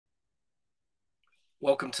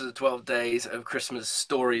Welcome to the 12 days of Christmas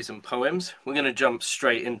stories and poems. We're going to jump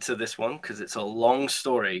straight into this one because it's a long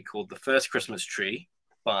story called The First Christmas Tree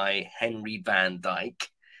by Henry Van Dyke.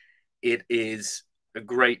 It is a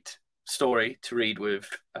great story to read with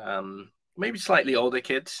maybe slightly older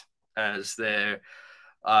kids, as there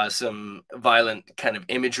are some violent kind of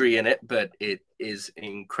imagery in it, but it is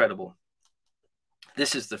incredible.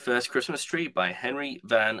 This is The First Christmas Tree by Henry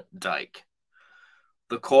Van Dyke.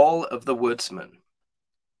 The Call of the Woodsman.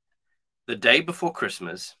 The day before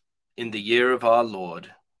Christmas, in the year of our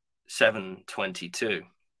Lord, 722.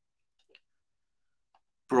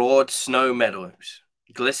 Broad snow meadows,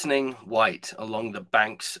 glistening white along the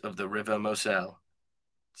banks of the river Moselle.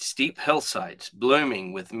 Steep hillsides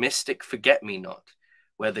blooming with mystic forget-me-not,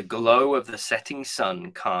 where the glow of the setting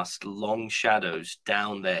sun cast long shadows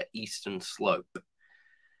down their eastern slope.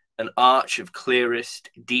 An arch of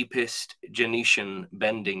clearest, deepest gentian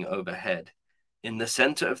bending overhead. In the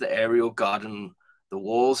center of the aerial garden, the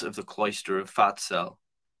walls of the cloister of Fatzel,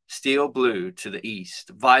 steel blue to the east,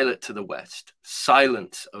 violet to the west,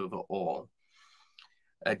 silence over all.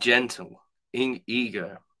 A gentle,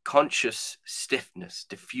 eager, conscious stiffness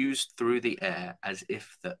diffused through the air as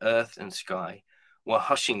if the earth and sky were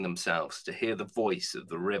hushing themselves to hear the voice of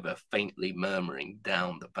the river faintly murmuring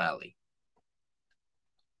down the valley.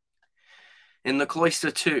 In the cloister,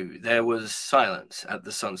 too, there was silence at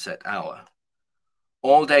the sunset hour.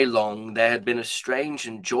 All day long there had been a strange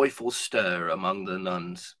and joyful stir among the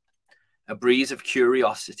nuns. A breeze of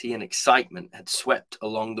curiosity and excitement had swept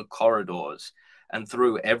along the corridors and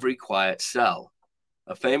through every quiet cell.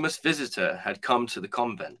 A famous visitor had come to the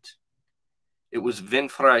convent. It was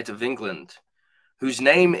Winfried of England, whose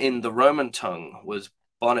name in the Roman tongue was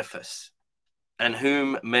Boniface, and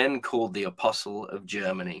whom men called the Apostle of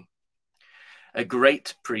Germany. A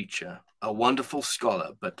great preacher, a wonderful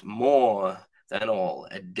scholar, but more than all,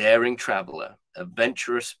 a daring traveler, a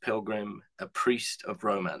venturous pilgrim, a priest of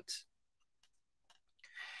romance.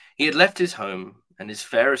 He had left his home and his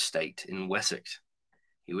fair estate in Wessex.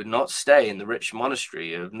 He would not stay in the rich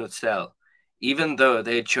monastery of Nutsel, even though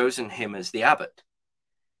they had chosen him as the abbot.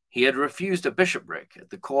 He had refused a bishopric at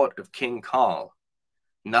the court of King Karl.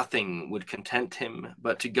 Nothing would content him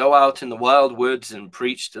but to go out in the wild woods and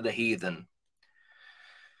preach to the heathen.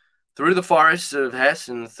 Through the forests of Hesse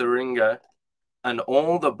and Thuringia, and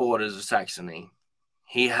all the borders of Saxony,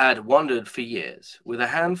 he had wandered for years, with a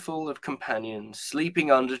handful of companions, sleeping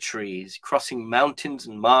under trees, crossing mountains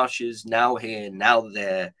and marshes, now here, now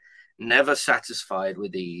there, never satisfied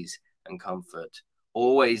with ease and comfort,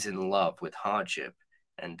 always in love with hardship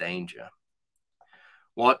and danger.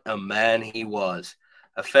 What a man he was,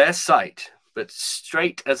 a fair sight, but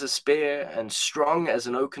straight as a spear and strong as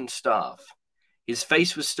an oaken staff. His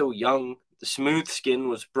face was still young, the smooth skin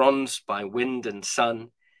was bronzed by wind and sun.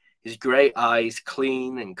 His grey eyes,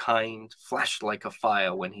 clean and kind, flashed like a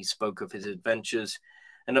fire when he spoke of his adventures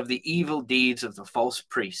and of the evil deeds of the false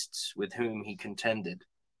priests with whom he contended.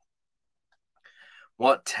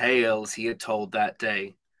 What tales he had told that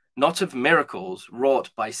day, not of miracles wrought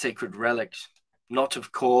by sacred relics, not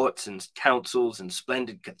of courts and councils and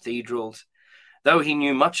splendid cathedrals, though he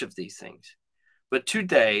knew much of these things. But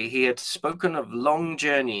today he had spoken of long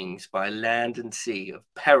journeyings by land and sea, of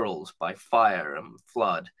perils by fire and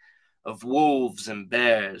flood, of wolves and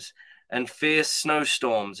bears, and fierce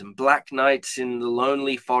snowstorms and black nights in the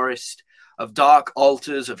lonely forest, of dark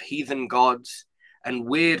altars of heathen gods, and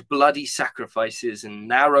weird bloody sacrifices and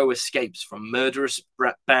narrow escapes from murderous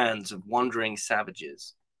bands of wandering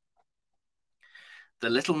savages. The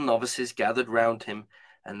little novices gathered round him,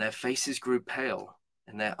 and their faces grew pale,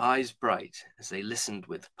 and their eyes bright as they listened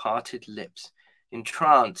with parted lips,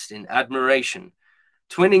 entranced in admiration,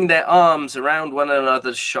 twinning their arms around one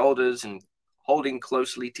another's shoulders and holding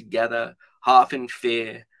closely together, half in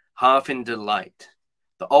fear, half in delight.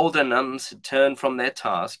 The older nuns had turned from their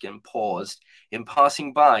task and paused in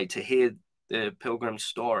passing by to hear the pilgrim's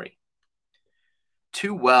story.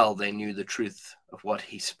 Too well they knew the truth of what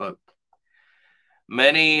he spoke.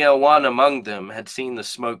 Many a one among them had seen the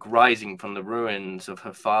smoke rising from the ruins of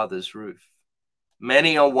her father's roof.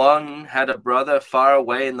 Many a one had a brother far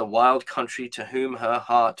away in the wild country to whom her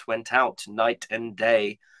heart went out night and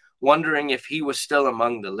day, wondering if he was still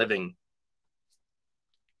among the living.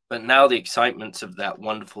 But now the excitements of that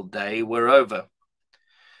wonderful day were over.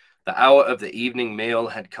 The hour of the evening meal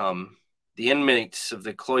had come. The inmates of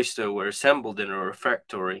the cloister were assembled in a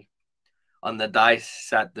refectory. On the dais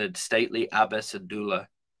sat the stately Abbess Adula,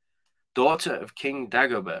 daughter of King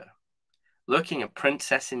Dagobert, looking a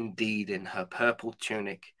princess indeed in her purple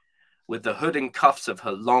tunic, with the hood and cuffs of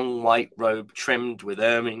her long white robe trimmed with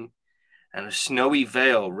ermine, and a snowy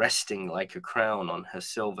veil resting like a crown on her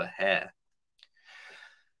silver hair.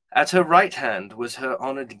 At her right hand was her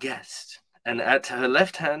honored guest, and at her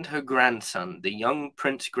left hand her grandson, the young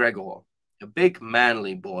Prince Gregor, a big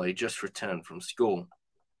manly boy just returned from school.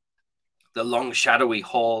 The long shadowy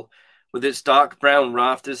hall, with its dark brown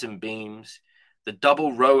rafters and beams, the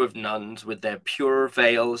double row of nuns with their pure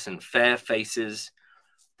veils and fair faces,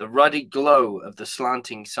 the ruddy glow of the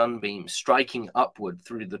slanting sunbeams striking upward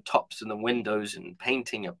through the tops of the windows and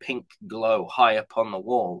painting a pink glow high upon the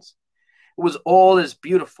walls. It was all as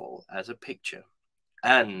beautiful as a picture,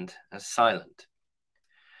 and as silent.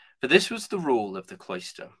 For this was the rule of the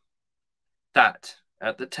cloister, that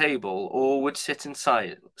at the table all would sit in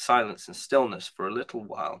silence and stillness for a little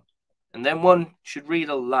while, and then one should read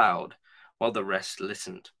aloud while the rest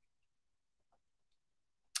listened.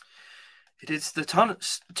 "It is the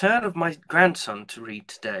turn of my grandson to read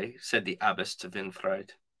today," said the abbess to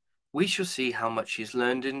Winfried. "We shall see how much he has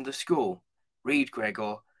learned in the school. Read,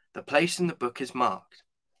 Gregor. The place in the book is marked."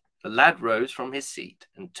 The lad rose from his seat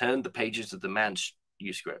and turned the pages of the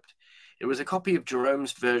manuscript. It was a copy of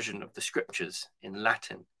Jerome's version of the Scriptures in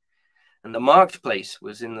Latin, and the marked place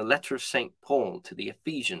was in the letter of St. Paul to the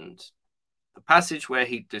Ephesians, the passage where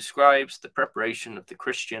he describes the preparation of the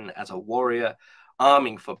Christian as a warrior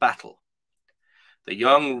arming for battle. The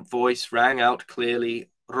young voice rang out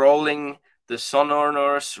clearly, rolling the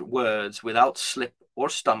sonorous words without slip or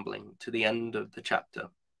stumbling to the end of the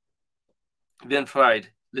chapter. Winfried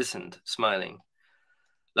listened, smiling.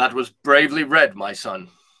 "That was bravely read, my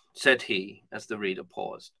son," said he, as the reader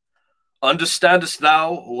paused. "Understandest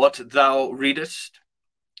thou what thou readest?"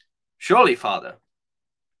 "Surely, father,"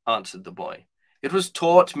 answered the boy. "It was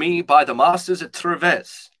taught me by the masters at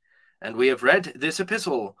Treves, and we have read this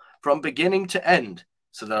epistle from beginning to end,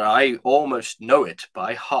 so that I almost know it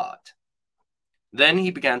by heart." Then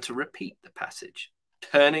he began to repeat the passage,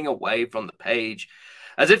 turning away from the page,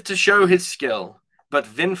 as if to show his skill, but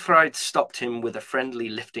Winfried stopped him with a friendly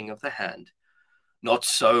lifting of the hand. "Not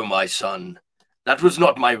so, my son. That was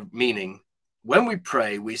not my meaning. When we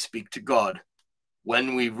pray, we speak to God.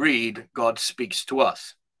 When we read, God speaks to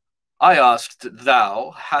us. I asked,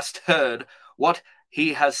 thou hast heard what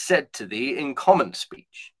he has said to thee in common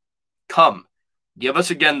speech. Come, give us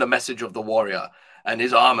again the message of the warrior, and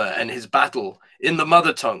his armor and his battle in the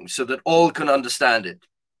mother tongue, so that all can understand it."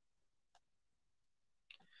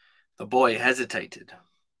 The boy hesitated,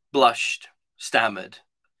 blushed, stammered.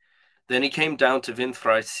 Then he came down to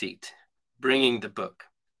Winfried's seat, bringing the book.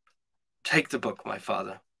 "Take the book, my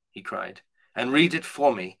father," he cried, "and read it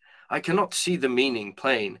for me. I cannot see the meaning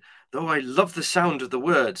plain, though I love the sound of the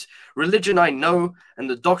words. Religion I know, and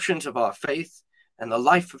the doctrines of our faith, and the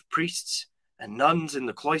life of priests and nuns in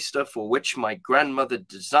the cloister for which my grandmother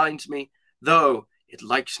designs me, though it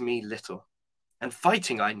likes me little. And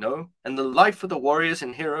fighting I know, and the life of the warriors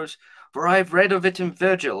and heroes, for I have read of it in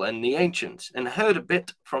Virgil and the ancients, and heard a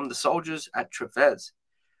bit from the soldiers at Treves,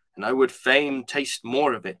 and I would fain taste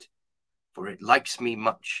more of it, for it likes me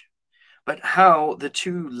much. But how the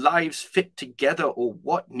two lives fit together, or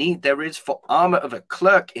what need there is for armor of a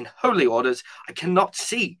clerk in holy orders, I cannot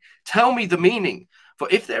see. Tell me the meaning, for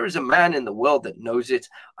if there is a man in the world that knows it,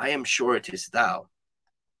 I am sure it is thou."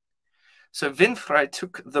 So Winfried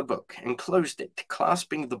took the book and closed it,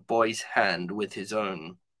 clasping the boy's hand with his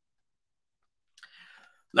own.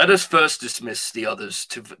 "Let us first dismiss the others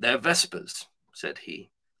to their vespers," said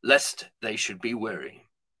he, "lest they should be weary."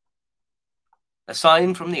 A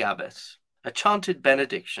sign from the abbess, a chanted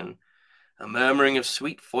benediction, a murmuring of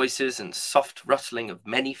sweet voices and soft rustling of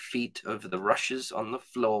many feet over the rushes on the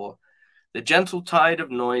floor, the gentle tide of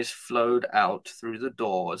noise flowed out through the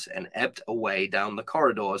doors and ebbed away down the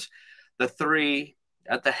corridors. The three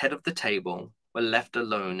at the head of the table were left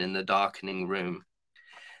alone in the darkening room.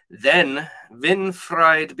 Then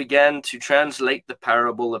Winfried began to translate the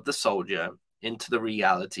parable of the soldier into the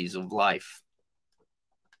realities of life.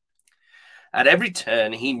 At every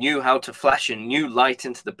turn, he knew how to flash a new light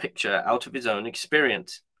into the picture out of his own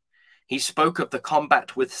experience. He spoke of the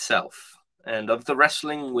combat with self, and of the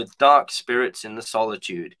wrestling with dark spirits in the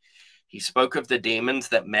solitude. He spoke of the demons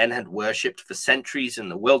that men had worshipped for centuries in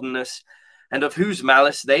the wilderness, and of whose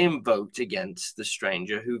malice they invoked against the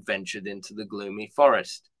stranger who ventured into the gloomy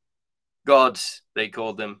forest. Gods, they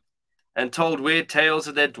called them, and told weird tales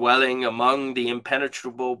of their dwelling among the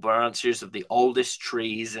impenetrable branches of the oldest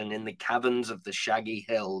trees and in the caverns of the shaggy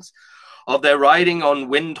hills, of their riding on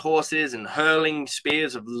wind horses and hurling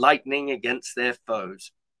spears of lightning against their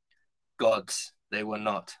foes. Gods they were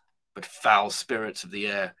not, but foul spirits of the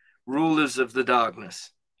air, rulers of the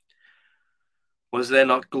darkness. Was there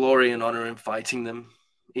not glory and honor in fighting them?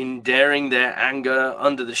 in daring their anger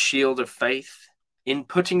under the shield of faith, in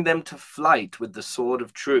putting them to flight with the sword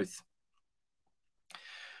of truth.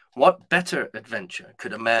 What better adventure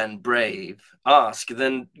could a man brave ask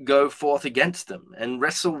than go forth against them, and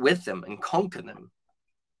wrestle with them, and conquer them?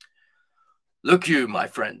 Look you, my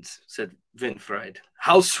friends, said Winfried,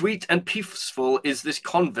 how sweet and peaceful is this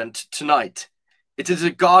convent tonight. It is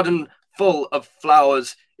a garden full of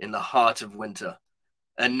flowers in the heart of winter,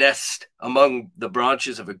 a nest among the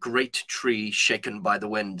branches of a great tree shaken by the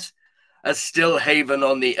winds, a still haven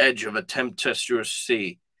on the edge of a tempestuous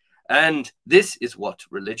sea. And this is what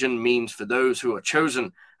religion means for those who are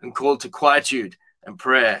chosen and called to quietude and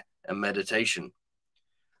prayer and meditation.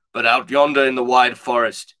 But out yonder in the wide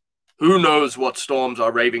forest, who knows what storms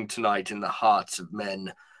are raving tonight in the hearts of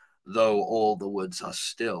men, though all the woods are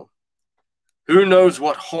still? Who knows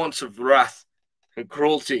what haunts of wrath and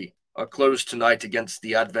cruelty are closed tonight against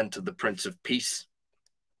the advent of the Prince of Peace?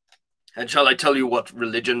 And shall I tell you what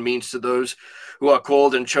religion means to those who are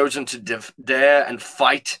called and chosen to dare and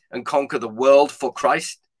fight and conquer the world for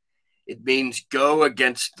Christ? It means go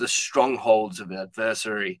against the strongholds of the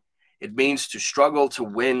adversary. It means to struggle to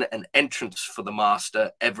win an entrance for the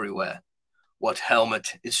Master everywhere. What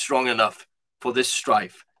helmet is strong enough for this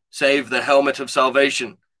strife, save the helmet of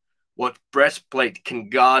salvation? What breastplate can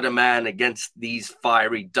guard a man against these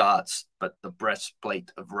fiery darts but the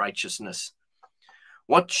breastplate of righteousness?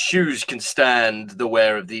 What shoes can stand the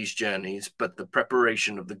wear of these journeys but the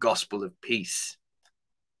preparation of the gospel of peace?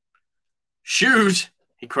 Shoes!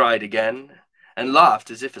 He cried again, and laughed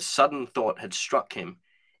as if a sudden thought had struck him.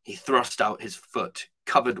 He thrust out his foot,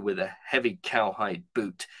 covered with a heavy cowhide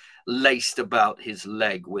boot, laced about his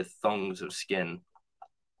leg with thongs of skin.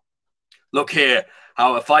 Look here,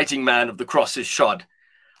 how a fighting man of the cross is shod.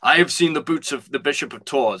 I have seen the boots of the Bishop of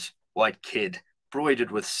Tours, white kid,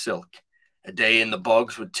 broidered with silk. A day in the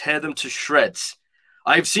bogs would tear them to shreds.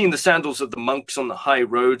 I have seen the sandals of the monks on the high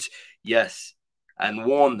roads, yes, and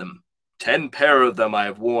worn them. 10 pair of them I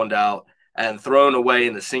have worn out and thrown away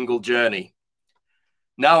in a single journey.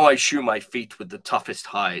 Now I shoe my feet with the toughest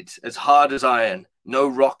hides, as hard as iron. No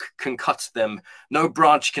rock can cut them, no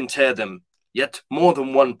branch can tear them. Yet more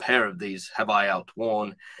than 1 pair of these have I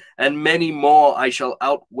outworn, and many more I shall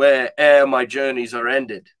outwear ere my journeys are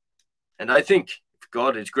ended. And I think, if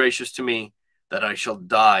God is gracious to me, that I shall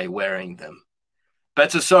die wearing them.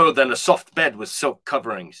 Better so than a soft bed with silk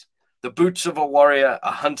coverings. The boots of a warrior,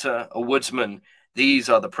 a hunter, a woodsman, these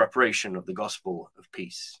are the preparation of the gospel of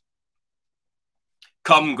peace.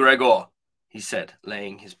 Come, Gregor, he said,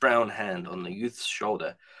 laying his brown hand on the youth's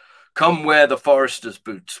shoulder. Come wear the forester's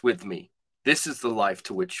boots with me. This is the life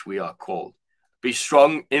to which we are called. Be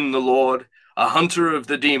strong in the Lord, a hunter of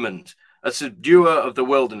the demons, a subduer of the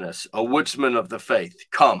wilderness, a woodsman of the faith.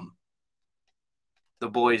 Come. The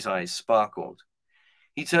boy's eyes sparkled.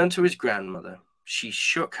 He turned to his grandmother. She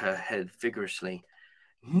shook her head vigorously.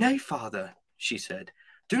 Nay, father, she said,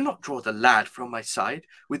 do not draw the lad from my side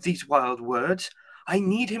with these wild words. I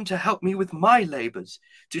need him to help me with my labors,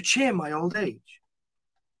 to cheer my old age.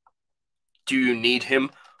 Do you need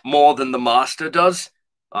him more than the master does?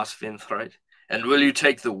 Asked Winfried. And will you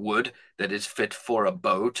take the wood that is fit for a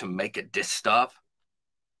bow to make a distaff?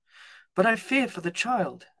 But I fear for the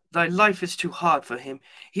child. Thy life is too hard for him.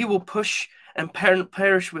 He will push and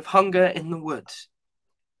perish with hunger in the woods.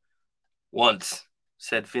 Once,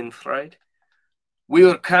 said Winfried, we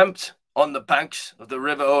were camped on the banks of the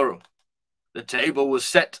river Oro. The table was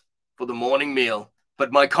set for the morning meal,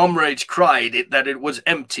 but my comrades cried that it was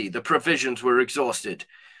empty. The provisions were exhausted.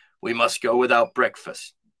 We must go without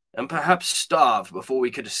breakfast, and perhaps starve before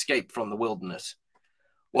we could escape from the wilderness.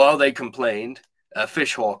 While they complained, a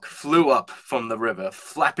fishhawk flew up from the river,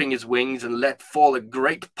 flapping his wings, and let fall a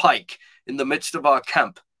great pike in the midst of our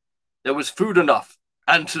camp. There was food enough,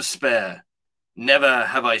 and to spare. Never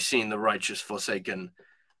have I seen the righteous forsaken,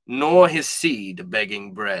 nor his seed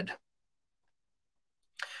begging bread.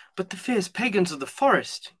 But the fierce pagans of the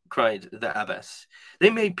forest, cried the abbess. They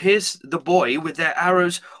may pierce the boy with their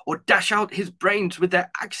arrows or dash out his brains with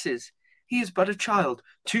their axes. He is but a child,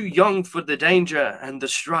 too young for the danger and the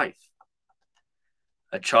strife.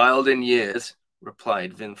 A child in years,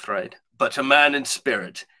 replied Winfried, but a man in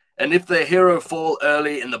spirit, and if the hero fall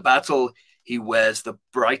early in the battle, he wears the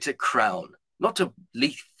brighter crown, not a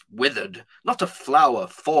leaf withered, not a flower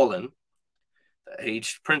fallen. The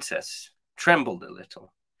aged princess trembled a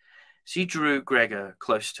little. She drew Gregor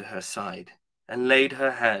close to her side and laid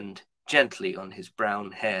her hand gently on his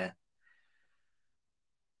brown hair.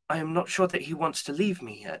 I am not sure that he wants to leave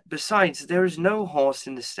me yet. Besides, there is no horse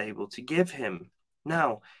in the stable to give him.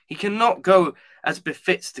 Now, he cannot go as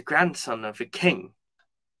befits the grandson of a king.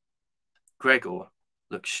 Gregor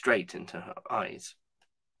looked straight into her eyes.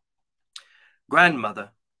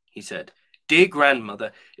 "Grandmother," he said, "dear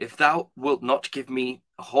grandmother, if thou wilt not give me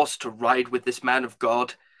a horse to ride with this man of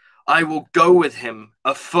God, I will go with him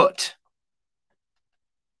afoot."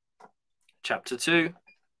 Chapter 2,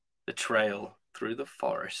 The Trail Through the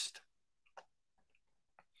Forest.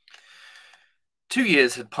 2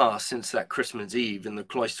 years had passed since that Christmas Eve in the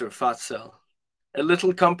cloister of Fatzel. A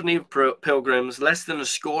little company of pilgrims, less than a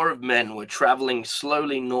score of men, were traveling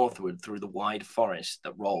slowly northward through the wide forest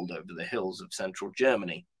that rolled over the hills of central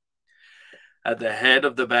Germany. At the head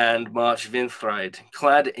of the band marched Winfried,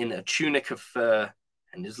 clad in a tunic of fur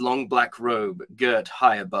and his long black robe girt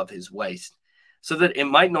high above his waist, so that it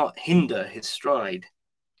might not hinder his stride.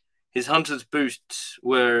 His hunter's boots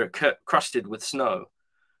were crusted with snow.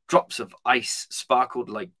 Drops of ice sparkled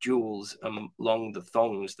like jewels along the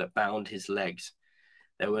thongs that bound his legs.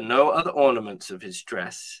 There were no other ornaments of his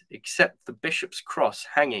dress, except the bishop's cross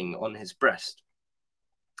hanging on his breast,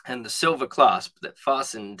 and the silver clasp that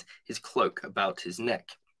fastened his cloak about his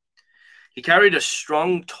neck. He carried a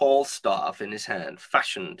strong, tall staff in his hand,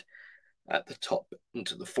 fashioned at the top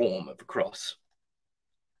into the form of a cross.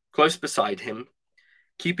 Close beside him,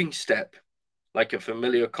 keeping step like a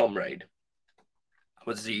familiar comrade,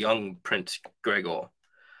 was the young Prince Gregor.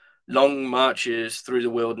 Long marches through the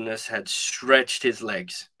wilderness had stretched his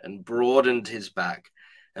legs and broadened his back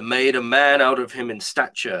and made a man out of him in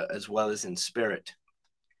stature as well as in spirit.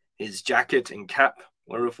 His jacket and cap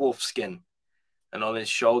were of wolfskin, and on his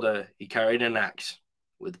shoulder he carried an axe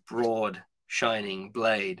with broad, shining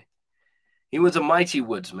blade. He was a mighty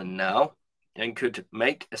woodsman now, and could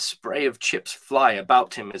make a spray of chips fly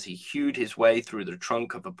about him as he hewed his way through the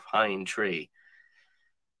trunk of a pine tree.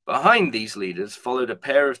 Behind these leaders followed a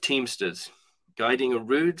pair of teamsters, guiding a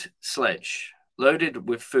rude sledge loaded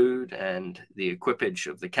with food and the equipage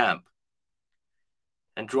of the camp,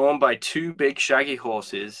 and drawn by two big shaggy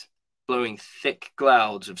horses, blowing thick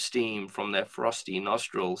clouds of steam from their frosty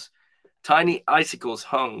nostrils. Tiny icicles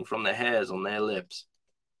hung from the hairs on their lips.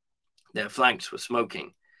 Their flanks were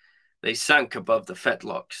smoking. They sank above the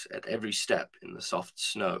fetlocks at every step in the soft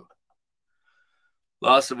snow.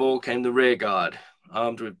 Last of all came the rear guard,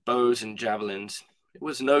 armed with bows and javelins. It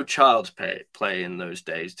was no child's play in those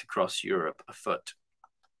days to cross Europe afoot.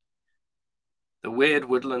 The weird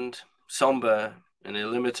woodland, somber and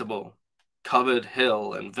illimitable, covered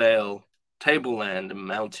hill and vale, tableland and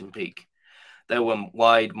mountain peak. There were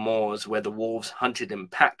wide moors where the wolves hunted in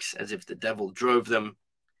packs as if the devil drove them,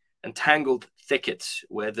 and tangled thickets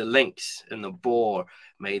where the lynx and the boar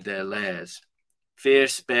made their lairs.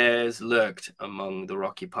 Fierce bears lurked among the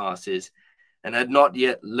rocky passes and had not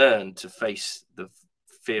yet learned to face the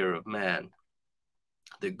fear of man.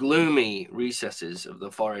 The gloomy recesses of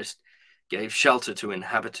the forest gave shelter to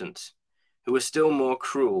inhabitants who were still more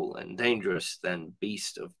cruel and dangerous than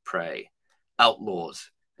beasts of prey,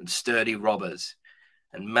 outlaws and sturdy robbers,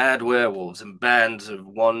 and mad werewolves and bands of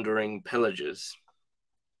wandering pillagers.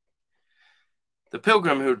 The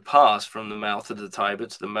pilgrim who had passed from the mouth of the Tiber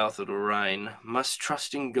to the mouth of the Rhine must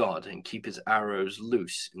trust in God and keep his arrows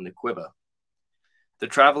loose in the quiver. The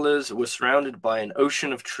travelers were surrounded by an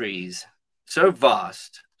ocean of trees, so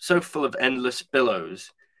vast, so full of endless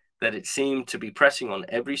billows, that it seemed to be pressing on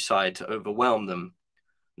every side to overwhelm them.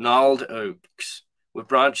 Gnarled oaks, with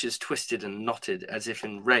branches twisted and knotted as if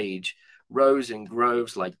in rage, rose in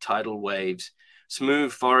groves like tidal waves.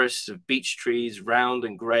 Smooth forests of beech trees, round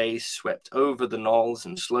and grey, swept over the knolls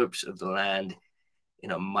and slopes of the land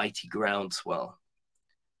in a mighty groundswell.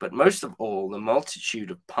 But most of all, the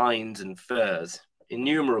multitude of pines and firs,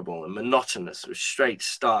 innumerable and monotonous, with straight,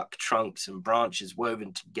 stark trunks and branches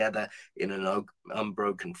woven together in an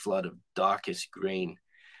unbroken flood of darkest green,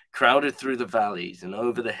 crowded through the valleys and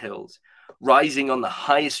over the hills, rising on the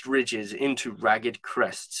highest ridges into ragged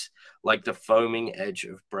crests like the foaming edge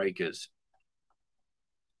of breakers.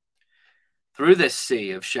 Through this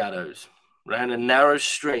sea of shadows ran a narrow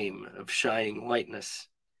stream of shining whiteness,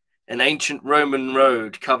 an ancient Roman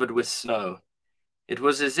road covered with snow. It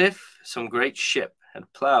was as if some great ship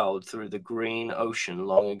had ploughed through the green ocean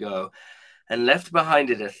long ago and left behind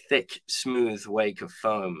it a thick, smooth wake of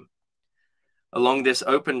foam. Along this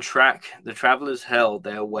open track, the travelers held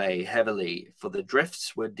their way heavily, for the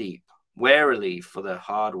drifts were deep. Warily, for the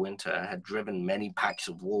hard winter had driven many packs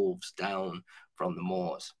of wolves down from the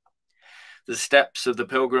moors. The steps of the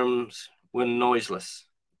pilgrims were noiseless,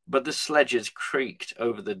 but the sledges creaked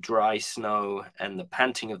over the dry snow, and the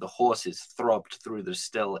panting of the horses throbbed through the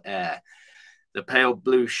still air. The pale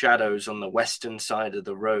blue shadows on the western side of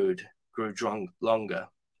the road grew longer.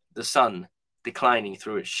 The sun, declining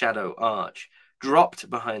through its shadow arch, dropped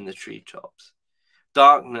behind the treetops.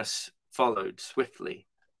 Darkness followed swiftly,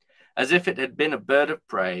 as if it had been a bird of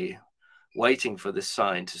prey waiting for this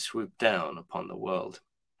sign to swoop down upon the world.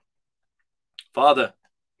 "Father,"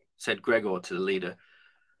 said Gregor to the leader,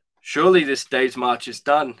 "surely this day's march is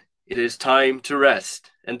done. It is time to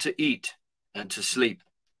rest and to eat and to sleep.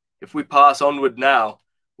 If we pass onward now,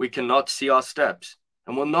 we cannot see our steps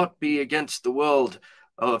and will not be against the world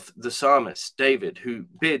of the psalmist David, who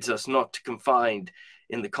bids us not to confide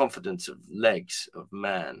in the confidence of legs of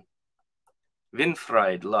man."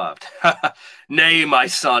 Winfried laughed. "Nay, my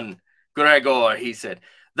son, Gregor," he said,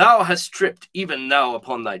 "thou hast tripped even now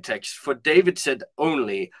upon thy text, for David said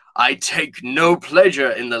only, 'I take no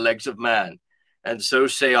pleasure in the legs of man,' and so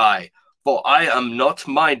say I, for I am not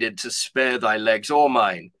minded to spare thy legs or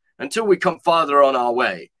mine, until we come farther on our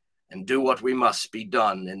way, and do what we must be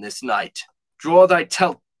done in this night. Draw thy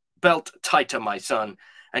belt tighter, my son,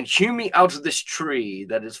 and hew me out of this tree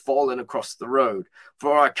that has fallen across the road,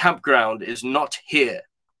 for our campground is not here."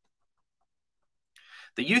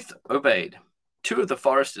 The youth obeyed. Two of the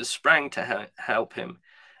foresters sprang to help him,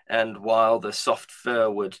 and while the soft fir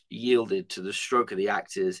wood yielded to the stroke of the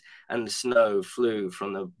axes and the snow flew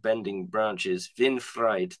from the bending branches,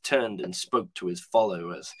 Winfried turned and spoke to his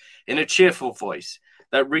followers in a cheerful voice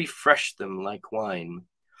that refreshed them like wine.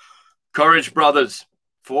 "Courage, brothers!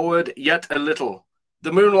 Forward yet a little.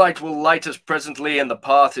 The moonlight will light us presently, and the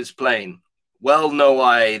path is plain. Well know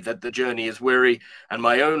I that the journey is weary, and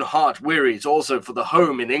my own heart wearies also for the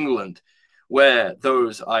home in England, where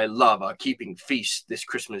those I love are keeping feast this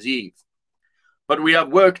Christmas Eve. But we have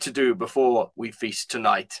work to do before we feast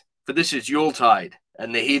tonight, for this is Yuletide,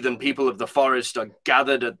 and the heathen people of the forest are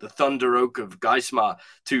gathered at the Thunder Oak of Geismar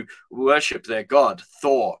to worship their god,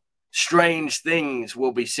 Thor. Strange things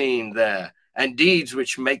will be seen there, and deeds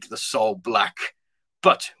which make the soul black.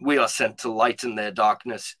 But we are sent to lighten their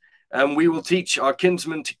darkness, and we will teach our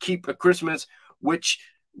kinsmen to keep a Christmas which,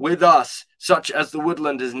 with us, such as the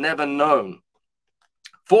woodland has never known.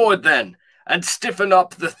 Forward then, and stiffen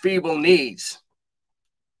up the feeble knees."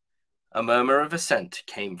 A murmur of assent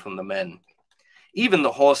came from the men. Even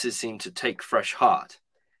the horses seemed to take fresh heart.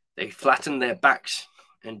 They flattened their backs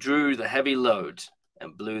and drew the heavy loads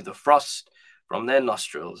and blew the frost from their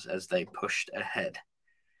nostrils as they pushed ahead.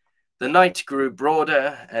 The night grew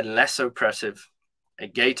broader and less oppressive. A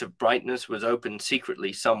gate of brightness was opened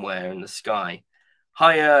secretly somewhere in the sky.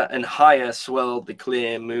 Higher and higher swelled the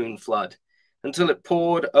clear moon flood, until it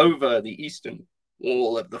poured over the eastern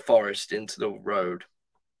wall of the forest into the road.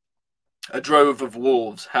 A drove of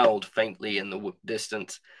wolves howled faintly in the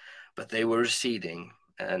distance, but they were receding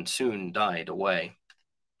and soon died away.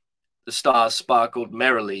 The stars sparkled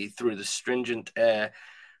merrily through the stringent air.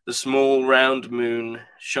 The small round moon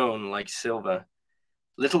shone like silver.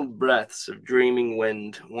 Little breaths of dreaming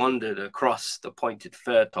wind wandered across the pointed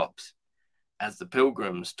fir tops as the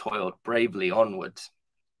pilgrims toiled bravely onwards,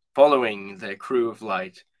 following their crew of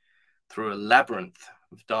light through a labyrinth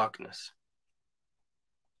of darkness.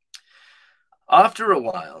 After a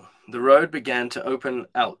while, the road began to open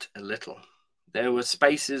out a little. There were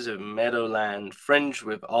spaces of meadowland fringed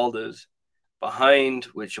with alders, behind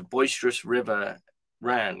which a boisterous river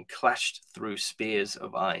ran clashed through spears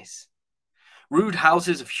of ice. Rude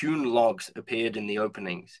houses of hewn logs appeared in the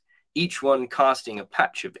openings, each one casting a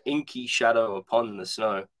patch of inky shadow upon the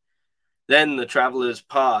snow. Then the travelers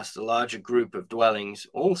passed a larger group of dwellings,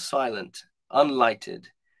 all silent, unlighted,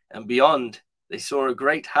 and beyond they saw a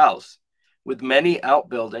great house with many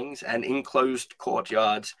outbuildings and enclosed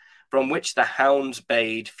courtyards from which the hounds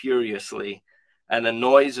bayed furiously, and a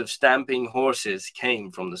noise of stamping horses came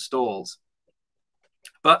from the stalls.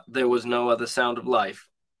 But there was no other sound of life.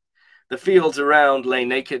 The fields around lay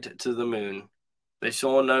naked to the moon. They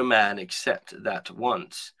saw no man except that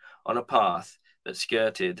once, on a path that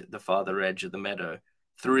skirted the farther edge of the meadow,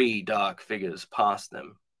 3 dark figures passed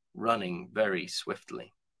them, running very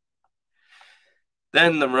swiftly.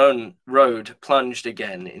 Then the road plunged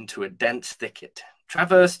again into a dense thicket,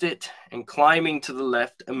 traversed it, and climbing to the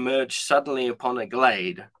left, emerged suddenly upon a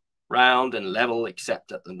glade, round and level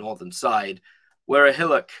except at the northern side, where a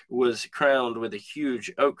hillock was crowned with a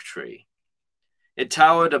huge oak tree. It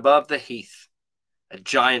towered above the heath, a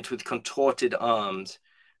giant with contorted arms,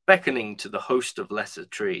 beckoning to the host of lesser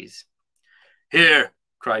trees. "Here,"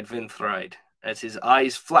 cried Winfried, as his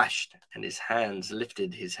eyes flashed and his hands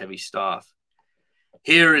lifted his heavy staff.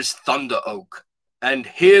 "Here is Thunder Oak, and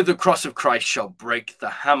here the cross of Christ shall break the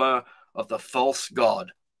hammer of the false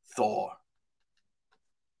god, Thor."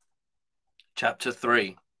 Chapter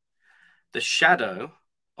 3. The Shadow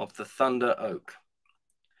of the Thunder Oak.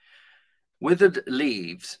 Withered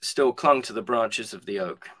leaves still clung to the branches of the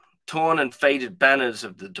oak, torn and faded banners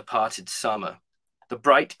of the departed summer. The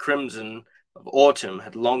bright crimson of autumn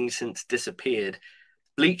had long since disappeared,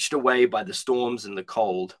 bleached away by the storms and the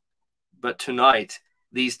cold. But tonight,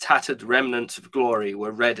 these tattered remnants of glory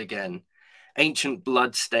were red again, ancient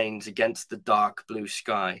bloodstains against the dark blue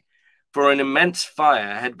sky, for an immense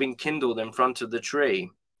fire had been kindled in front of the tree.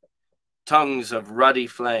 Tongues of ruddy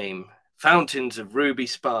flame, fountains of ruby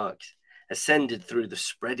sparks, ascended through the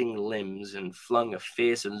spreading limbs and flung a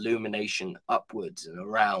fierce illumination upwards and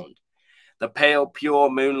around. The pale, pure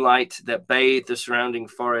moonlight that bathed the surrounding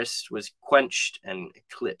forest was quenched and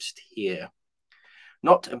eclipsed here.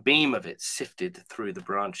 Not a beam of it sifted through the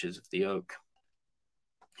branches of the oak.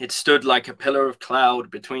 It stood like a pillar of cloud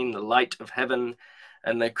between the light of heaven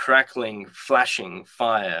and the crackling, flashing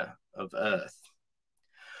fire of earth.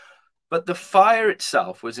 But the fire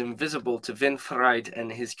itself was invisible to Winfried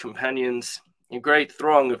and his companions. A great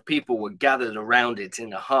throng of people were gathered around it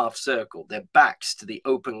in a half circle, their backs to the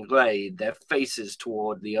open glade, their faces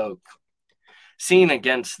toward the oak. Seen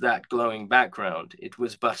against that glowing background, it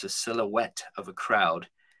was but a silhouette of a crowd,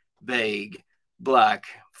 vague, black,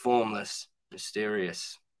 formless,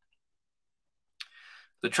 mysterious.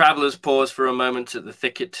 The travelers paused for a moment at the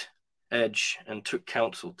thicket edge and took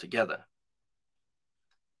counsel together.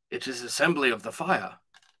 "It is assembly of the fire,"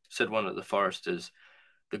 said one of the foresters,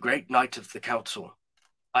 "the great night of the council.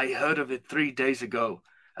 I heard of it 3 days ago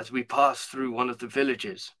as we passed through one of the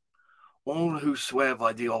villages. All who swear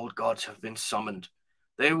by the old gods have been summoned.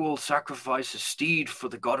 They will sacrifice a steed for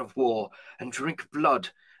the god of war and drink blood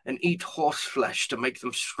and eat horse flesh to make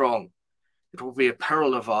them strong. It will be a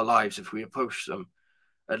peril of our lives if we approach them.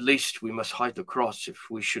 At least we must hide the cross if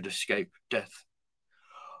we should escape death."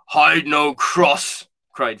 "Hide no cross,"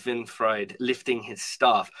 cried Winfried, lifting his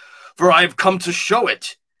staff, "for I have come to show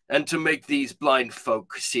it, and to make these blind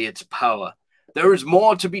folk see its power. There is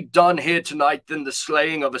more to be done here tonight than the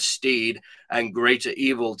slaying of a steed, and greater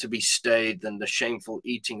evil to be stayed than the shameful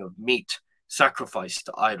eating of meat sacrificed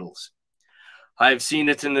to idols. I have seen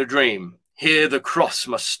it in a dream. Here the cross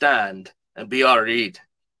must stand and be our rede."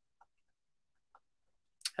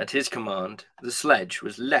 At his command, the sledge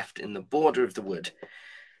was left in the border of the wood,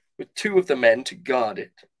 with 2 of the men to guard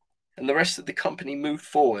it, and the rest of the company moved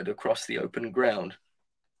forward across the open ground.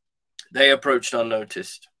 They approached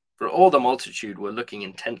unnoticed, for all the multitude were looking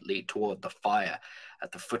intently toward the fire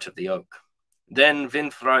at the foot of the oak. Then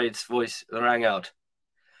Winfried's voice rang out,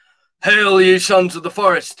 "Hail, ye sons of the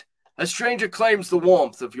forest! A stranger claims the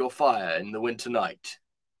warmth of your fire in the winter night."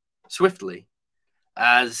 Swiftly,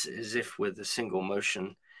 as if with a single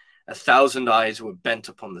motion, 1,000 eyes were bent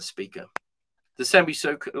upon the speaker. The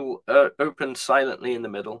semicircle opened silently in the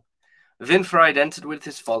middle. Winfried entered with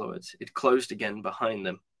his followers. It closed again behind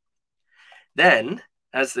them. Then,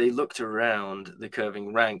 as they looked around the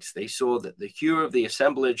curving ranks, they saw that the hue of the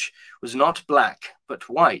assemblage was not black, but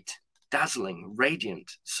white, dazzling,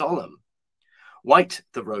 radiant, solemn. White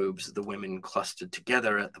the robes of the women clustered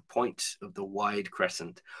together at the points of the wide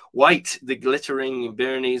crescent. White the glittering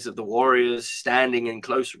byrnies of the warriors standing in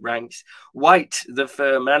close ranks. White the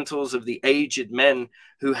fur mantles of the aged men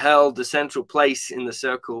who held the central place in the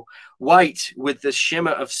circle. White with the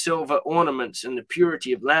shimmer of silver ornaments and the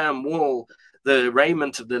purity of lamb wool, the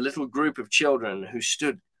raiment of the little group of children who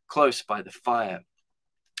stood close by the fire.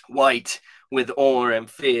 White with awe and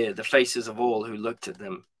fear the faces of all who looked at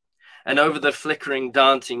them. And over the flickering,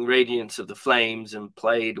 dancing radiance of the flames and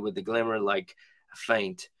played with the glimmer like a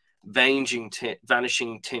faint, vanishing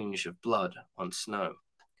tinge of blood on snow.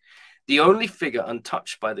 The only figure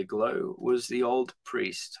untouched by the glow was the old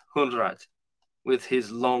priest, Hunrad, with his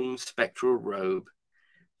long spectral robe,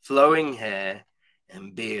 flowing hair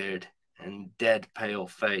and beard and dead pale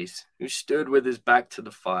face, who stood with his back to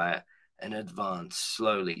the fire and advanced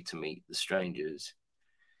slowly to meet the strangers.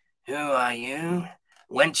 "Who are you?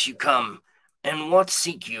 Whence you come, and what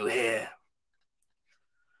seek you here?"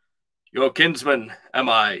 "Your kinsman am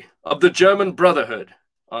I, of the German Brotherhood,"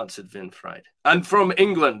 answered Winfried, "and from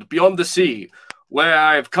England beyond the sea, where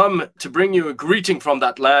I have come to bring you a greeting from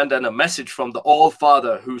that land and a message from the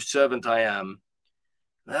All-Father whose servant I am."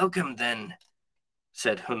 "Welcome, then,"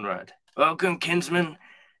 said Hunrad. "Welcome, kinsman,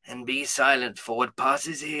 and be silent, for what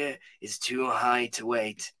passes here is too high to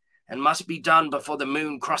wait, and must be done before the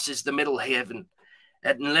moon crosses the middle heaven.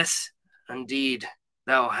 Unless, indeed,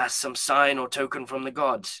 thou hast some sign or token from the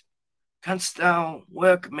gods. Canst thou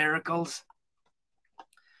work miracles?"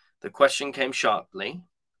 The question came sharply,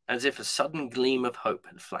 as if a sudden gleam of hope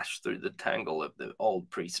had flashed through the tangle of the old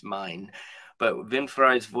priest's mind, but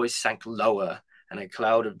Winfried's voice sank lower and a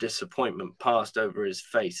cloud of disappointment passed over his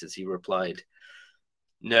face as he replied,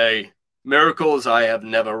 "Nay, miracles I have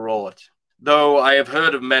never wrought, though I have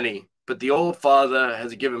heard of many, but the All Father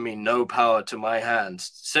has given me no power to my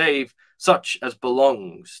hands, save such as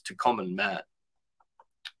belongs to common man."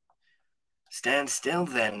 "Stand still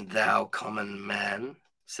then, thou common man,"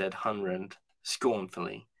 said Hunrand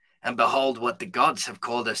scornfully, "and behold what the gods have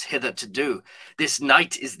called us hither to do. This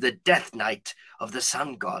night is the death night of the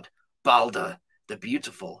sun god, Balder the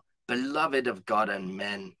beautiful, beloved of God and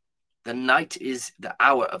men. The night is the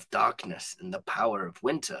hour of darkness and the power of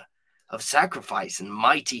winter, of sacrifice and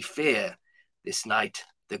mighty fear. This night,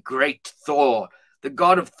 the great Thor, the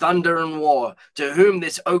god of thunder and war, to whom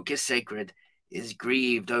this oak is sacred, is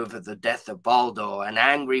grieved over the death of Baldur and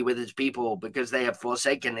angry with his people because they have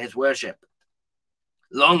forsaken his worship.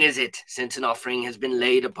 Long is it since an offering has been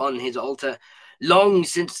laid upon his altar, long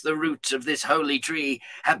since the roots of this holy tree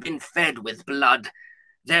have been fed with blood.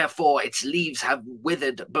 Therefore its leaves have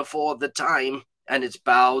withered before the time, and its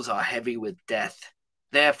boughs are heavy with death.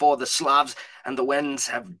 Therefore the Slavs and the Wends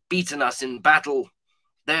have beaten us in battle.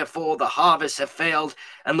 Therefore the harvests have failed,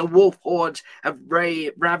 and the wolf hordes have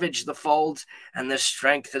ravaged the folds, and the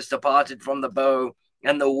strength has departed from the bow,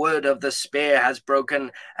 and the wood of the spear has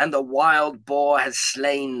broken, and the wild boar has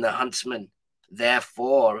slain the huntsman.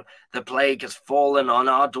 Therefore the plague has fallen on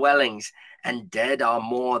our dwellings, and dead are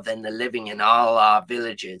more than the living in all our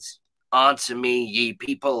villages. Answer me, ye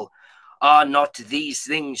people, are not these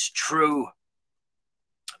things true?"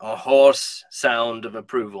 A hoarse sound of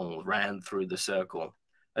approval ran through the circle,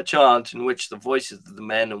 a chant in which the voices of the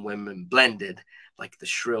men and women blended like the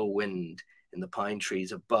shrill wind in the pine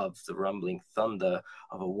trees above. The rumbling thunder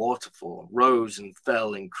of a waterfall rose and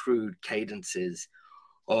fell in crude cadences.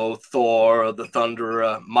 "O Thor, the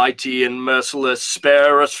thunderer, mighty and merciless,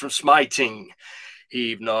 spare us from smiting.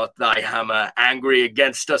 Heave not thy hammer, angry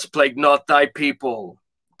against us, plague not thy people.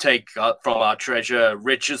 Take from our treasure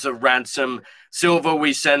riches of ransom, silver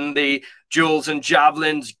we send thee, jewels and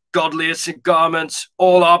javelins, godliest garments,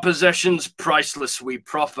 all our possessions priceless we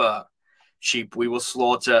proffer. Sheep we will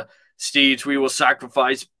slaughter, steeds we will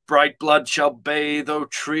sacrifice, bright blood shall bathe, O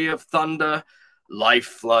tree of thunder. Life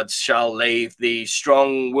floods shall lave thee,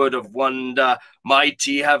 strong wood of wonder,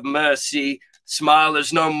 mighty have mercy, smile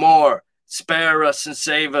us no more, spare us and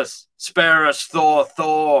save us, spare us, Thor,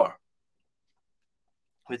 Thor."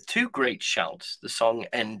 With two great shouts, the song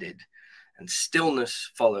ended, and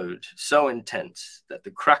stillness followed so intense that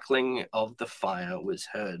the crackling of the fire was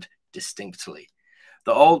heard distinctly.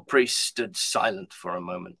 The old priest stood silent for a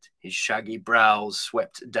moment, his shaggy brows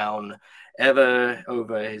swept down ever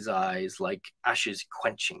over his eyes like ashes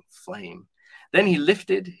quenching flame. Then he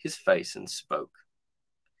lifted his face and spoke.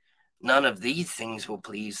 "None of these things will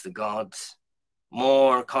please the gods.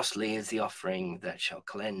 More costly is the offering that shall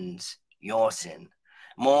cleanse your sin.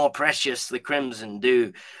 More precious the crimson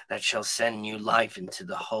dew that shall send new life into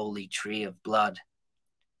the holy tree of blood.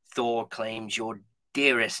 Thor claims your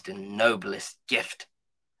dearest and noblest gift."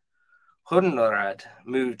 Hunrad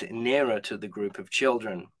moved nearer to the group of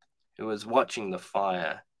children, who was watching the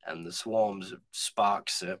fire and the swarms of spark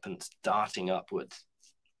serpents darting upwards.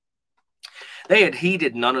 They had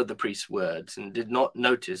heeded none of the priest's words and did not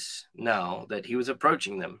notice now that he was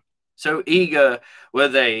approaching them. So eager were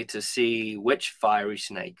they to see which fiery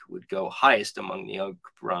snake would go highest among the oak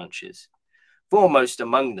branches. Foremost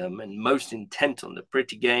among them, and most intent on the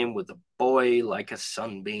pretty game, was a boy like a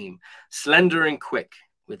sunbeam, slender and quick,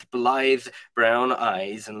 with blithe brown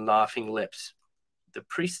eyes and laughing lips. The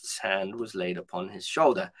priest's hand was laid upon his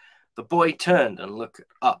shoulder. The boy turned and looked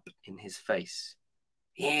up in his face.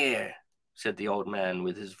 "Here," said the old man,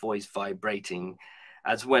 with his voice vibrating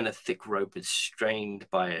as when a thick rope is strained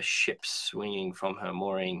by a ship swinging from her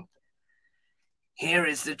mooring. "Here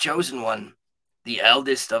is the chosen one, the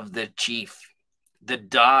eldest of the chief, the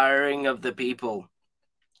darling of the people.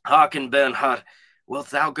 Hearken, Bernhard, wilt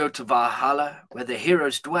thou go to Valhalla, where the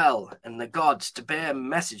heroes dwell, and the gods, to bear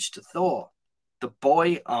message to Thor?" The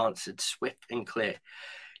boy answered swift and clear.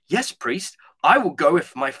 "Yes, priest, I will go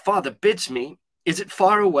if my father bids me. Is it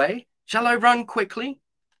far away? Shall I run quickly?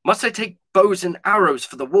 Must I take bows and arrows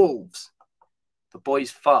for the wolves?" The boy's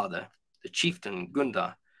father, the chieftain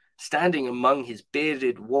Gundar, standing among his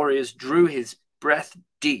bearded warriors, drew his breath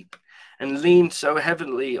deep and leaned so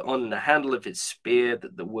heavily on the handle of his spear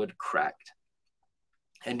that the wood cracked.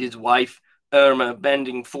 And his wife, Irma,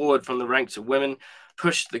 bending forward from the ranks of women,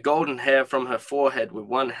 pushed the golden hair from her forehead with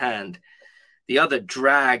one hand. The other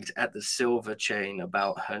dragged at the silver chain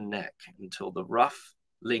about her neck until the rough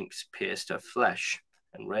links pierced her flesh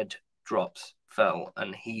and red drops fell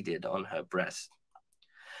unheeded on her breast.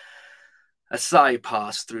 A sigh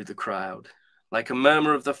passed through the crowd, like a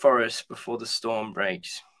murmur of the forest before the storm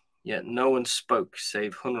breaks. Yet no one spoke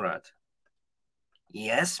save Hunrad.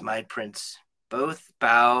 Yes, my prince, both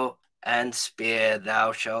bow and spear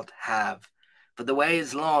thou shalt have, for the way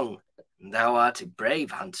is long, and thou art a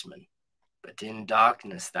brave huntsman. But in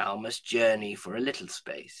darkness thou must journey for a little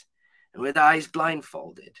space, and with eyes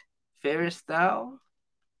blindfolded. Fearest thou?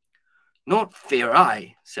 Naught fear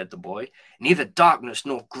I, said the boy, neither darkness,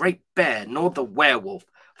 nor great bear, nor the werewolf,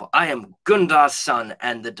 for I am Gundar's son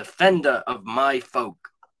and the defender of my folk.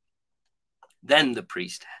 Then the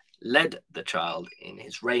priest led the child in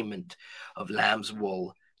his raiment of lamb's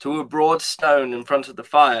wool to a broad stone in front of the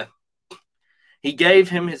fire. He gave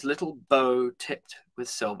him his little bow tipped with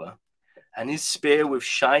silver, and his spear with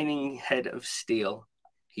shining head of steel.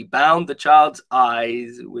 He bound the child's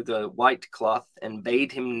eyes with a white cloth and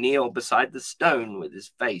bade him kneel beside the stone with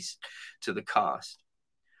his face to the cast.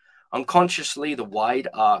 Unconsciously, the wide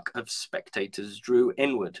arc of spectators drew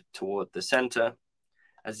inward toward the center,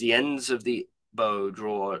 as the ends of the bow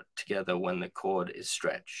draw together when the cord is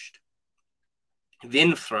stretched.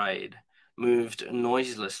 Vinfried moved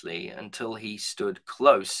noiselessly until he stood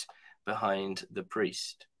close behind the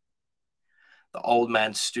priest. The old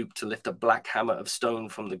man stooped to lift a black hammer of stone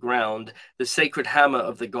from the ground, the sacred hammer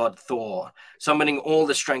of the god Thor. Summoning all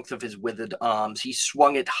the strength of his withered arms, he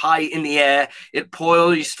swung it high in the air. It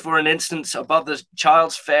poised for an instant above the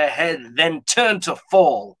child's fair head, then turned to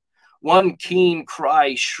fall. One keen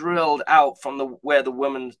cry shrilled out from where the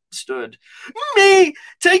woman stood. Me!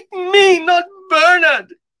 Take me, not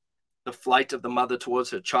Bernard! The flight of the mother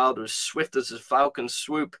towards her child was swift as a falcon's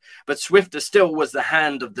swoop, but swifter still was the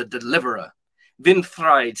hand of the deliverer.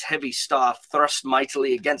 Vinfried's heavy staff thrust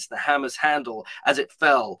mightily against the hammer's handle as it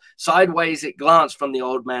fell. Sideways it glanced from the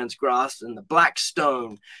old man's grasp, and the black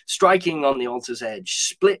stone, striking on the altar's edge,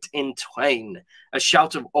 split in twain. A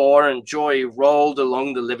shout of awe and joy rolled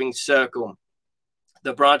along the living circle.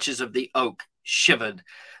 The branches of the oak shivered.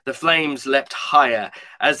 The flames leapt higher.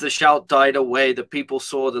 As the shout died away, the people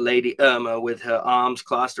saw the Lady Irma with her arms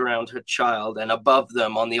clasped around her child, and above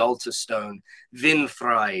them on the altar stone,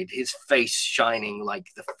 Vinfried, his face shining like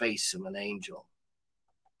the face of an angel.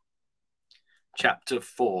 Chapter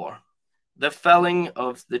 4. The Felling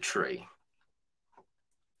of the Tree.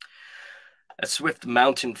 A swift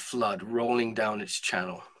mountain flood rolling down its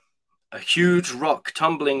channel. A huge rock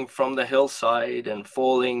tumbling from the hillside and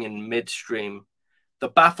falling in midstream. The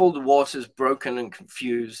baffled waters, broken and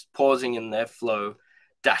confused, pausing in their flow,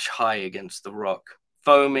 dash high against the rock,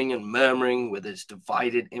 foaming and murmuring with its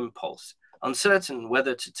divided impulse, uncertain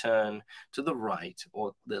whether to turn to the right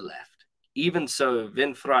or the left. Even so,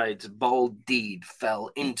 Vinfried's bold deed fell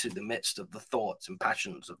into the midst of the thoughts and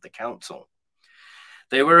passions of the council.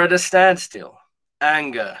 They were at a standstill.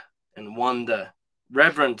 Anger and wonder,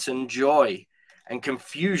 reverence and joy, and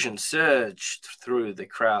confusion surged through the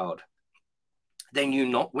crowd. They knew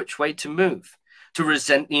not which way to move, to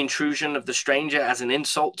resent the intrusion of the stranger as an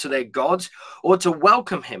insult to their gods, or to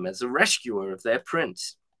welcome him as the rescuer of their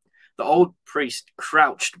prince. The old priest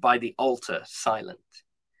crouched by the altar, silent.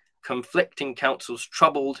 Conflicting counsels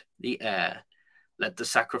troubled the air. Let the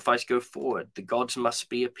sacrifice go forward. The gods must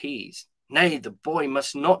be appeased. Nay, the boy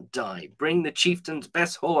must not die. Bring the chieftain's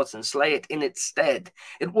best horse and slay it in its stead.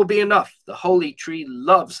 It will be enough. The holy tree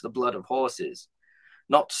loves the blood of horses.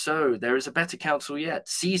 Not so. There is a better counsel yet.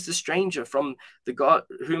 Seize the stranger from the god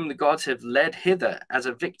whom the gods have led hither as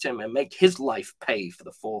a victim, and make his life pay for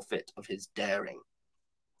the forfeit of his daring.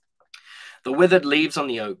 The withered leaves on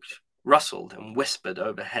the oak rustled and whispered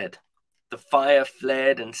overhead. The fire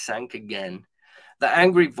flared and sank again. The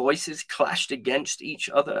angry voices clashed against each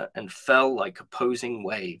other and fell like opposing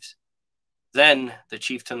waves. Then the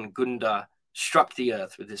chieftain Gundar struck the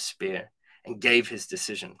earth with his spear and gave his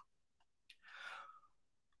decision.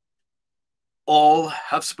 All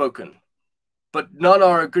have spoken, but none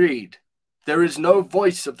are agreed. There is no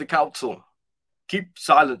voice of the council. Keep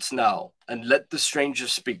silence now, and let the stranger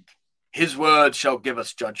speak. His word shall give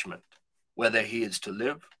us judgment, whether he is to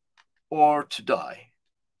live or to die.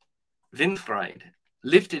 Vinfried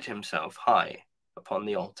lifted himself high upon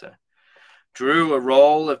the altar, drew a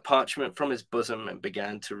roll of parchment from his bosom, and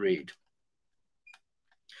began to read.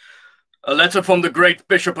 A letter from the great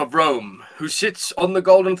Bishop of Rome, who sits on the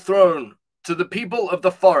golden throne, to the people of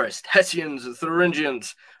the forest, Hessians and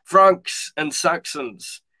Thuringians, Franks and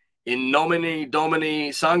Saxons, in nomine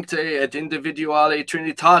Domini Sancte et Individuale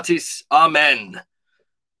Trinitatis, Amen.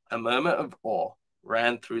 A murmur of awe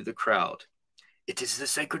ran through the crowd. It is the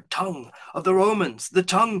sacred tongue of the Romans, the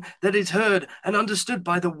tongue that is heard and understood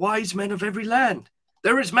by the wise men of every land.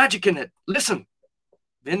 There is magic in it. Listen.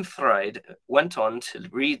 Winfried went on to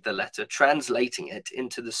read the letter, translating it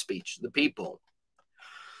into the speech of the people.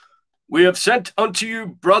 We have sent unto you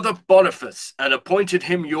brother Boniface, and appointed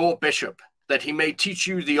him your bishop, that he may teach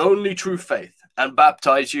you the only true faith, and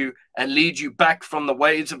baptize you, and lead you back from the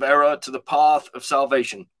ways of error to the path of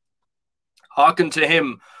salvation. Hearken to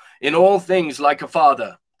him in all things like a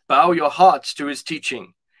father. Bow your hearts to his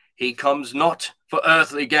teaching. He comes not for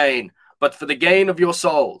earthly gain, but for the gain of your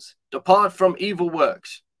souls. Depart from evil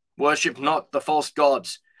works. Worship not the false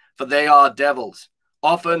gods, for they are devils.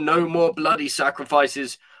 Offer no more bloody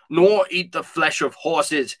sacrifices, nor eat the flesh of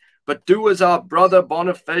horses, but do as our brother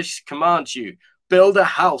Boniface commands you. Build a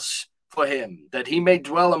house for him, that he may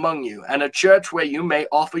dwell among you, and a church where you may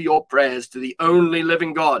offer your prayers to the only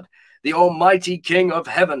living God, the Almighty King of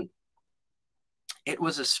heaven. It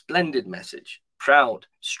was a splendid message, proud,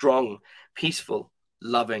 strong, peaceful,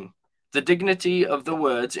 loving. The dignity of the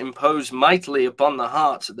words imposed mightily upon the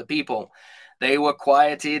hearts of the people. They were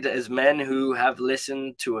quieted as men who have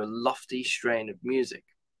listened to a lofty strain of music.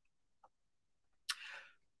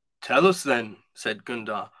 Tell us then, said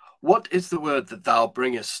Gundar, what is the word that thou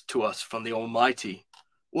bringest to us from the Almighty?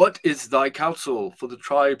 What is thy counsel for the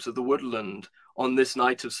tribes of the woodland on this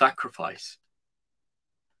night of sacrifice?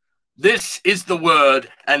 This is the word,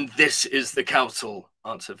 and this is the counsel,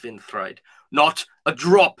 answered Winfried. Not a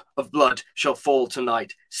drop of blood shall fall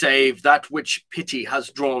tonight, save that which pity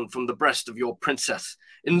has drawn from the breast of your princess,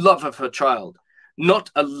 in love of her child.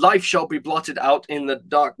 Not a life shall be blotted out in the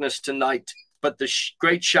darkness tonight, but the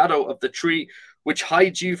great shadow of the tree which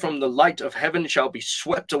hides you from the light of heaven shall be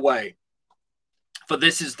swept away. For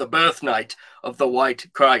this is the birth night of the white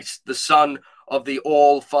Christ, the Son of the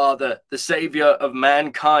All-Father, the Saviour of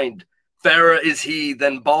mankind. Fairer is he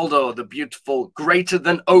than Baldur the beautiful, greater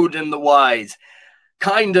than Odin the wise,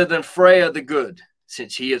 kinder than Freya the good.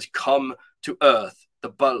 Since he has come to earth, the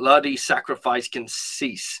bloody sacrifice can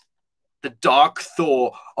cease. The dark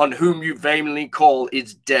Thor, on whom you vainly call,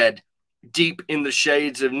 is dead. Deep in the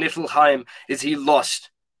shades of Niflheim is he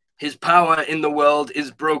lost. His power in the world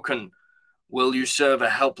is broken. Will you serve a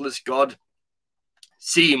helpless god?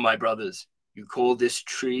 See, my brothers, you call this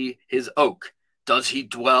tree his oak. Does he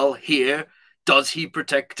dwell here? Does he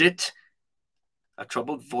protect it? A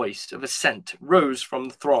troubled voice of assent rose from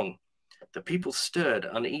the throng. The people stirred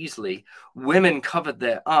uneasily. Women covered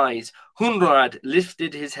their eyes. Hunrad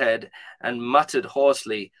lifted his head and muttered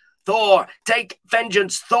hoarsely, Thor, take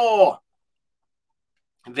vengeance, Thor!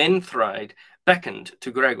 Winfried beckoned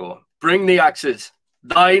to Gregor. Bring the axes,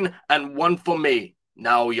 thine and one for me.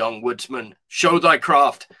 Now, young woodsman, show thy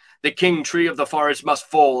craft. The king tree of the forest must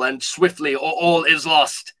fall, and swiftly, or all is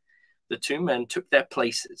lost. The two men took their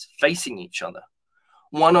places, facing each other,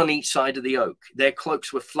 one on each side of the oak. Their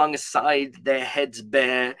cloaks were flung aside, their heads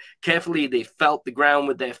bare. Carefully they felt the ground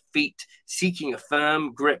with their feet, seeking a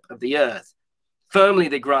firm grip of the earth. Firmly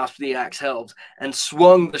they grasped the axe helves and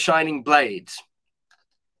swung the shining blades.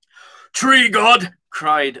 Tree god,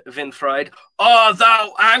 cried Winfried, art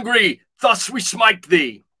thou angry? Thus we smite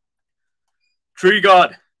thee. Tree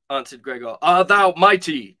god, answered Gregor, art thou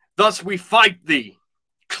mighty? Thus we fight thee.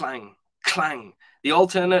 Clang, clang. The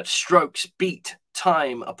alternate strokes beat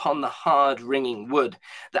time upon the hard ringing wood.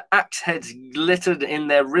 The axe heads glittered in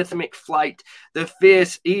their rhythmic flight, the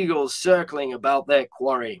fierce eagles circling about their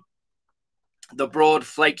quarry. The broad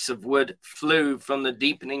flakes of wood flew from the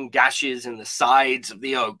deepening gashes in the sides of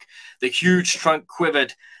the oak. The huge trunk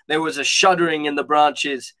quivered. There was a shuddering in the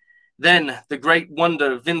branches. Then the great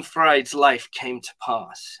wonder of Winfried's life came to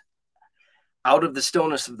pass. Out of the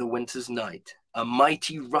stillness of the winter's night, a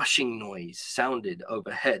mighty rushing noise sounded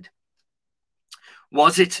overhead.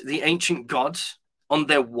 Was it the ancient gods on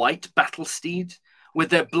their white battle steeds, with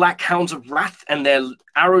their black hounds of wrath and their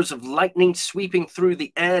arrows of lightning sweeping through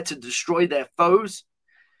the air to destroy their foes?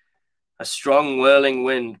 A strong whirling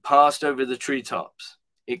wind passed over the treetops.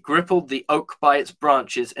 It grippled the oak by its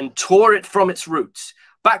branches and tore it from its roots.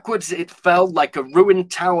 Backwards it fell like a ruined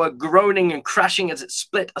tower, groaning and crashing as it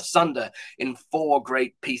split asunder in 4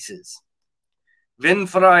 great pieces.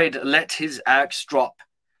 Winfried let his axe drop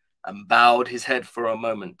and bowed his head for a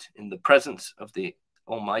moment in the presence of the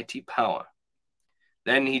almighty power.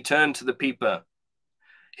 Then he turned to the people.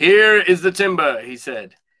 Here is the timber, he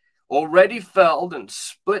said, already felled and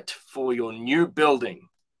split for your new building.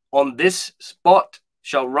 On this spot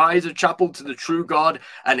shall rise a chapel to the true God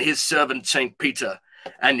and his servant St. Peter.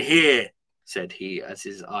 And here, said he, as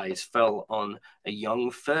his eyes fell on a young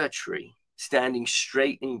fir tree, standing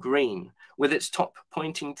straight and green, with its top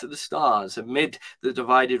pointing to the stars amid the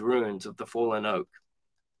divided ruins of the fallen oak.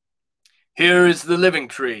 Here is the living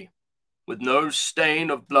tree, with no stain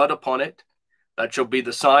of blood upon it, That shall be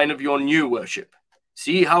the sign of your new worship.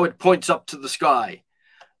 See how it points up to the sky.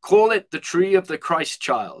 Call it the tree of the Christ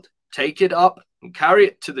child. Take it up and carry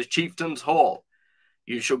it to the chieftain's hall.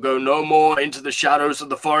 You shall go no more into the shadows of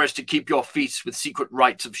the forest to keep your feasts with secret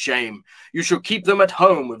rites of shame. You shall keep them at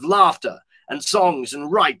home with laughter and songs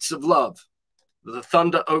and rites of love. The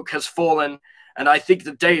thunder oak has fallen, and I think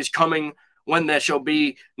the day is coming when there shall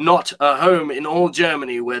be not a home in all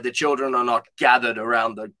Germany where the children are not gathered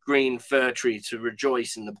around the green fir tree to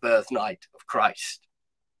rejoice in the birth night of Christ.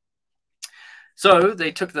 So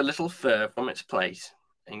they took the little fir from its place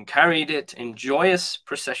and carried it in joyous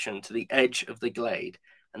procession to the edge of the glade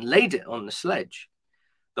and laid it on the sledge.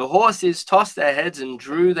 The horses tossed their heads and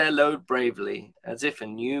drew their load bravely, as if a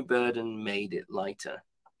new burden made it lighter.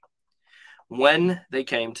 When they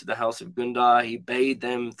came to the house of Gundar, he bade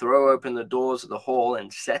them throw open the doors of the hall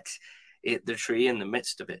and set the tree in the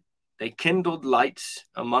midst of it. They kindled lights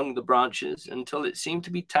among the branches until it seemed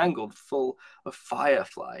to be tangled full of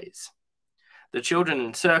fireflies. The children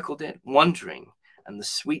encircled it, wondering, and the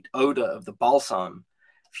sweet odor of the balsam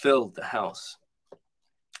filled the house.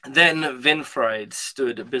 Then Winfried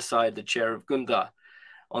stood beside the chair of Gundar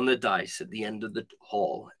on the dais at the end of the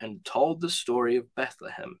hall and told the story of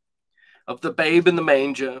Bethlehem, of the babe in the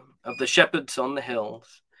manger, of the shepherds on the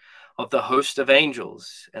hills, of the host of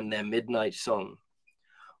angels and their midnight song.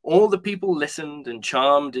 All the people listened and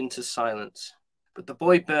charmed into silence, but the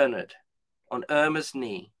boy Bernard, on Irma's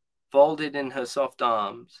knee, folded in her soft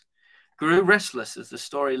arms, grew restless as the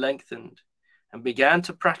story lengthened and began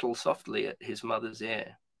to prattle softly at his mother's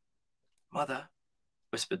ear. "Mother,"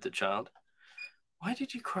 whispered the child, "why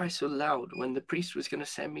did you cry so loud when the priest was going to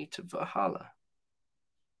send me to Valhalla?"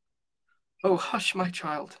 "Oh, hush, my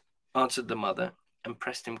child," answered the mother and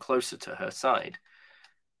pressed him closer to her side.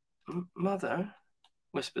 "Mother,"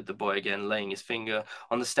 whispered the boy again, laying his finger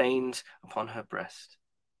on the stains upon her breast.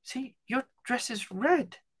 "See, your dress is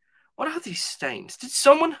red. What are these stains? Did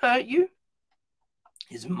someone hurt you?"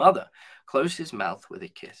 His mother closed his mouth with a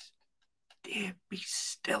kiss. "Dear, be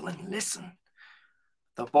still and listen."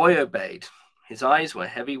 The boy obeyed. His eyes were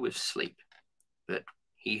heavy with sleep, but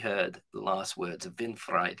he heard the last words of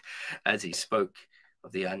Winfried as he spoke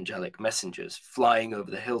of the angelic messengers flying over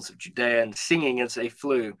the hills of Judea and singing as they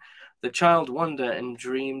flew. The child wondered and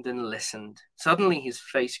dreamed and listened. Suddenly his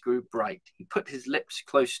face grew bright. He put his lips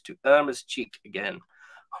close to Irma's cheek again.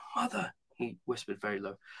 "Oh, mother," he whispered very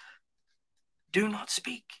low, "do not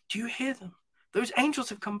speak. Do you hear them? Those angels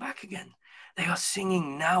have come back again. They are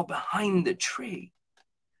singing now behind the tree."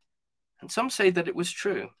 And some say that it was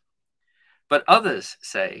true, but others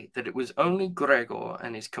say that it was only Gregor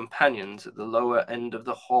and his companions at the lower end of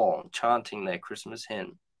the hall chanting their Christmas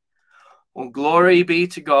hymn. "All glory be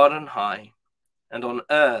to God on high, and on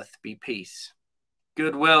earth be peace.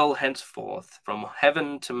 Goodwill henceforth from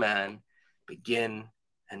heaven to man begin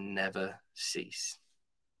and never cease."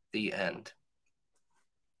 The end.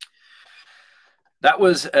 That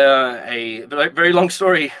was a very long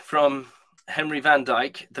story from Henry van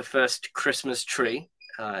Dyke, The First Christmas Tree.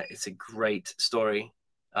 It's a great story.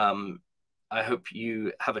 I hope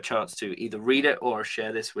you have a chance to either read it or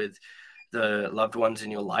share this with the loved ones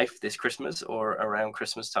in your life this Christmas or around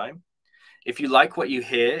Christmas time. If you like what you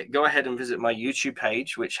hear, go ahead and visit my YouTube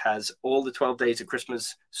page, which has all the 12 Days of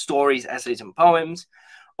Christmas stories, essays, and poems.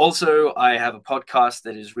 Also, I have a podcast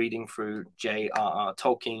that is reading through J.R.R.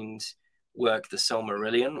 Tolkien's work, The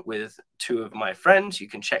Silmarillion, with two of my friends. You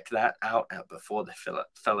can check that out at Before the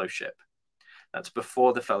Fellowship. That's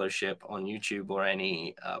Before the Fellowship on YouTube or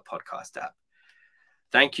any podcast app.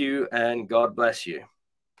 Thank you, and God bless you.